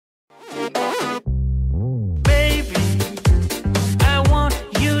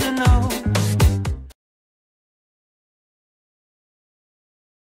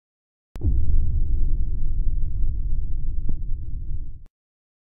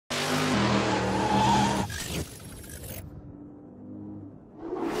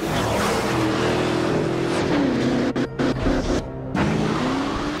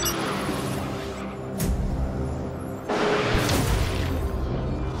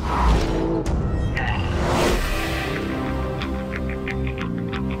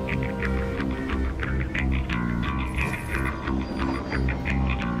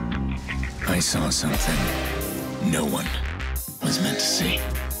saw something no one was meant to see.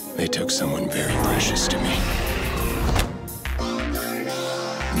 They took someone very precious to me.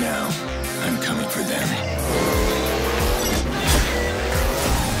 Now, I'm coming for them.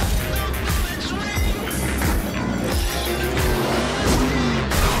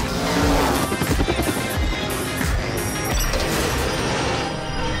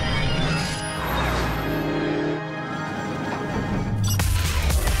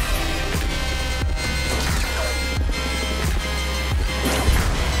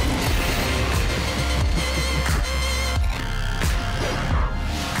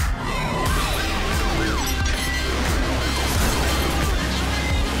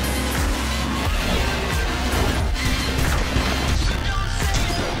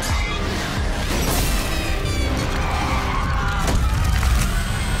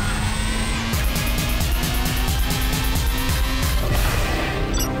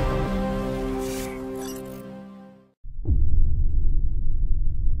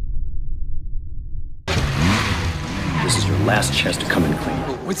 This is your last chance to come in clean.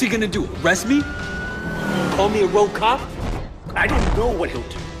 What's he gonna do? Arrest me? Call me a rogue cop? I don't know what he'll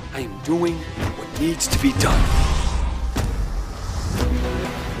do. I am doing what needs to be done.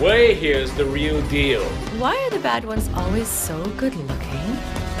 Way here's the real deal. Why are the bad ones always so good looking?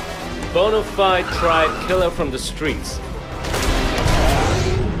 Bona fide tribe killer from the streets.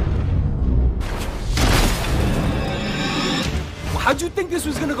 How'd you think this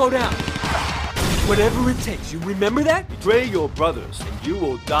was gonna go down? Whatever it takes, you remember that? Betray your brothers, and you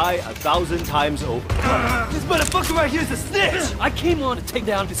will die 1,000 times over. This motherfucker right here is a snitch! I came on to take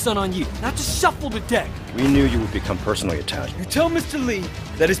down his son on you, not to shuffle the deck. We knew you would become personally attached. You tell Mr. Lee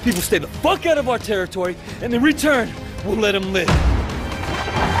that his people stay the fuck out of our territory, and in return, we'll let him live.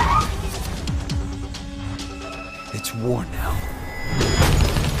 It's war now.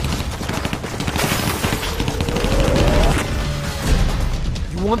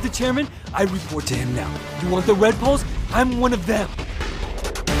 You want the chairman? I report to him now. You want the Red Poles? I'm one of them.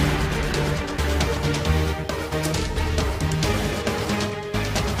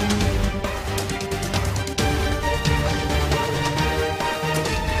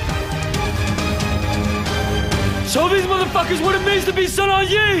 Show these motherfuckers what it means to be Sun On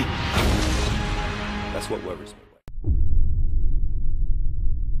Yee! That's what worries me.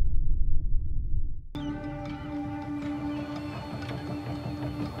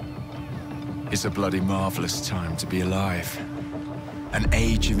 It's a bloody marvelous time to be alive. An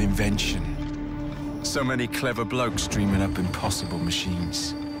age of invention. So many clever blokes dreaming up impossible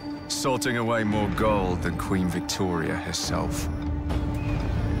machines. Sorting away more gold than Queen Victoria herself.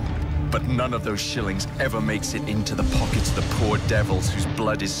 But none of those shillings ever makes it into the pockets of the poor devils whose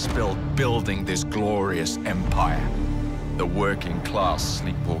blood is spilled building this glorious empire. The working class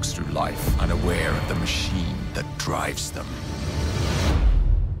sleepwalks through life unaware of the machine that drives them.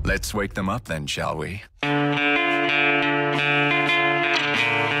 Let's wake them up then, shall we?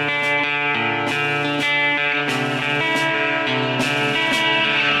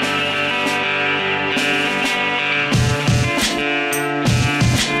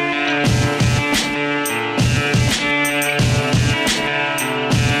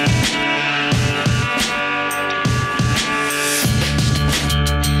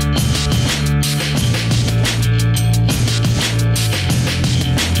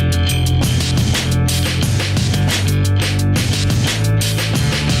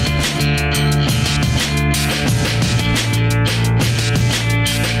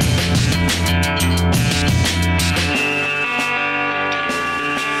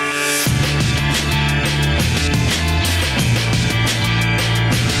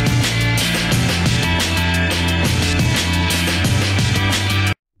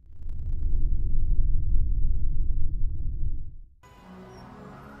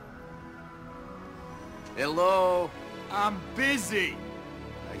 Hello? I'm busy.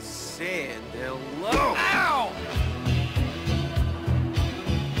 I said hello. Ow!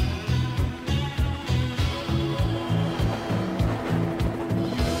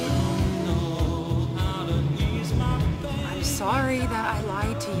 I'm sorry that I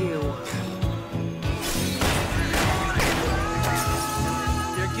lied to you.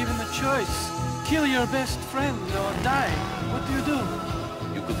 You're given a choice. Kill your best friend or die. What do you do?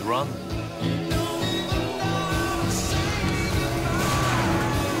 You could run.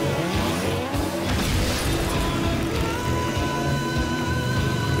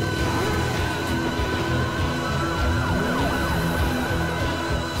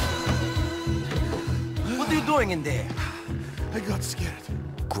 What are you doing in there? I got scared.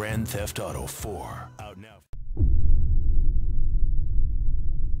 Grand Theft Auto 4. Out now.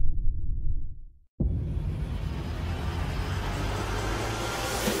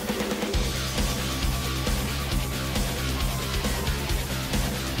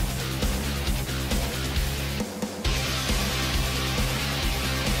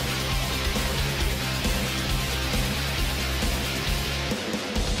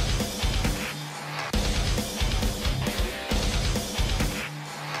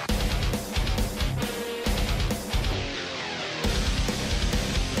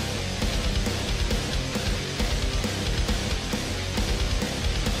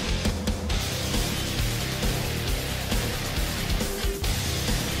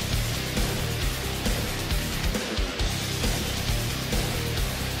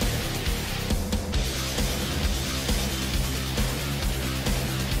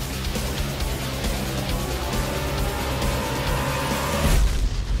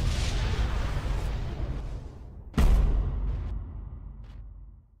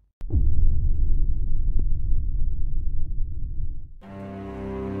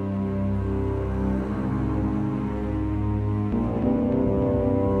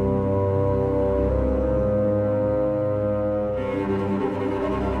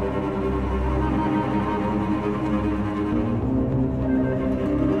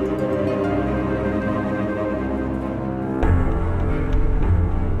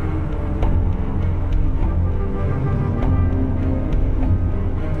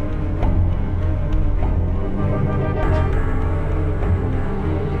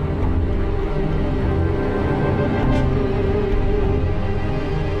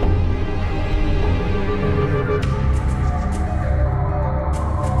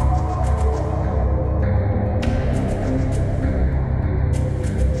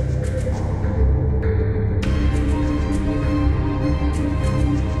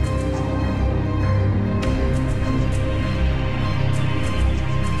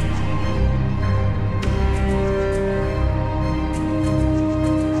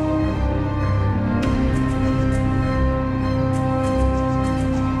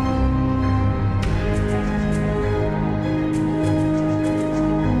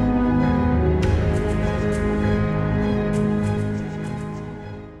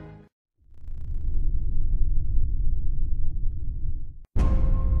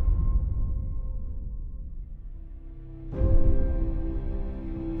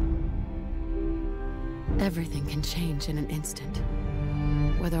 Everything can change in an instant,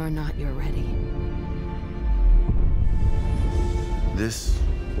 whether or not you're ready. This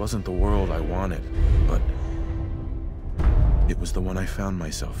wasn't the world I wanted, but it was the one I found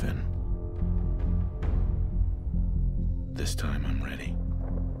myself in. This time I'm ready.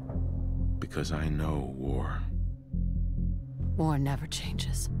 Because I know war. War never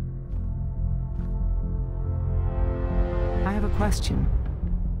changes. I have a question.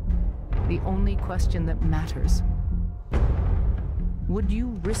 The only question that matters. Would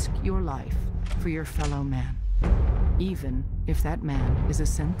you risk your life for your fellow man, even if that man is a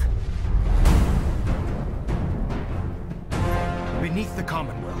synth? Beneath the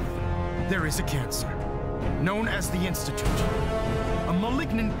Commonwealth, there is a cancer, known as the Institute. A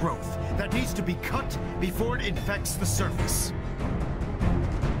malignant growth that needs to be cut before it infects the surface.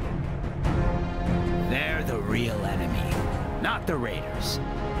 They're the real enemy. Not the Raiders.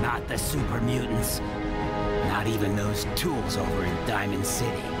 Not the super mutants. Not even those tools over in Diamond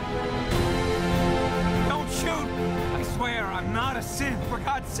City. Don't shoot! I swear, I'm not a synth. For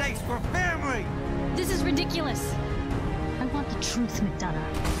God's sakes, we're family! This is ridiculous. I want the truth,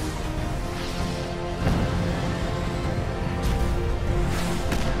 McDonough.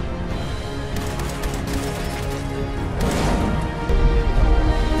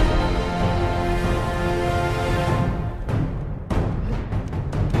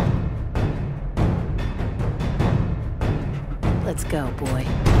 Let's go, boy.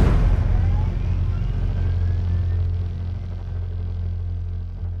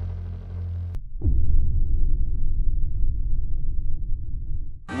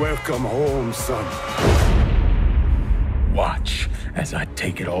 Welcome home, son. Watch as I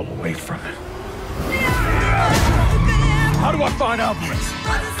take it all away from him. How do I find Alvarez?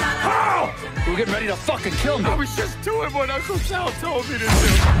 How? We're getting ready to fucking kill me. I was just doing what Uncle Sal told me to do.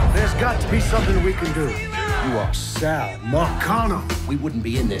 There's got to be something we can do. You are Sal Marcano. We wouldn't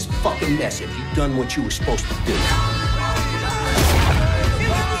be in this fucking mess if you'd done what you were supposed to do.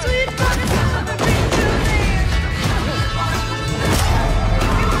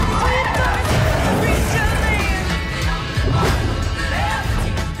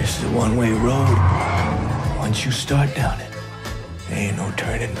 This is a one-way road. Once you start down it, there ain't no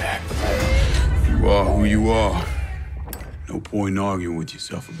turning back. You are who you are. No point in arguing with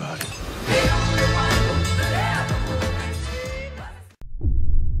yourself about it.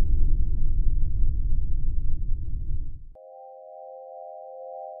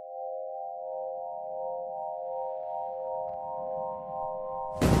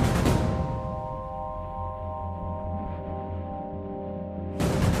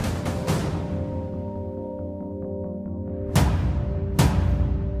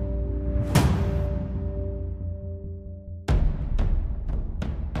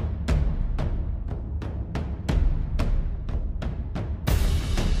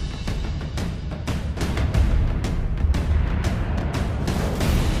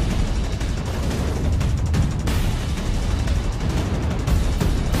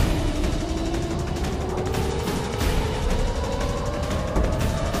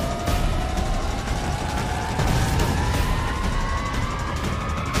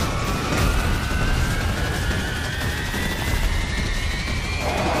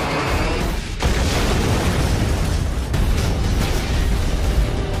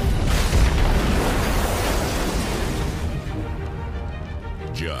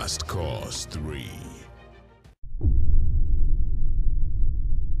 Just Cause 3.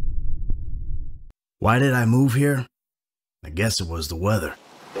 Why did I move here? I guess it was the weather.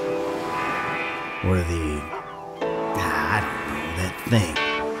 Or the... I don't know, that thing.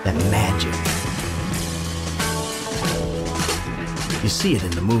 That magic. You see it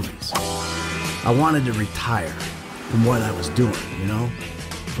in the movies. I wanted to retire from what I was doing, you know?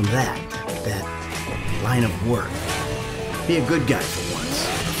 From that line of work. Be a good guy for once.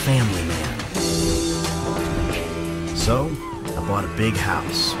 A family man. So, I bought a big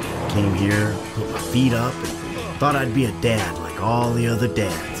house. Came here, put my feet up, and thought I'd be a dad like all the other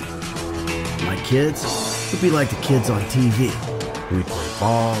dads. My kids would be like the kids on TV. We'd play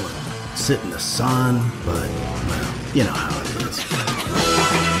ball and sit in the sun, but, well, you know how it is.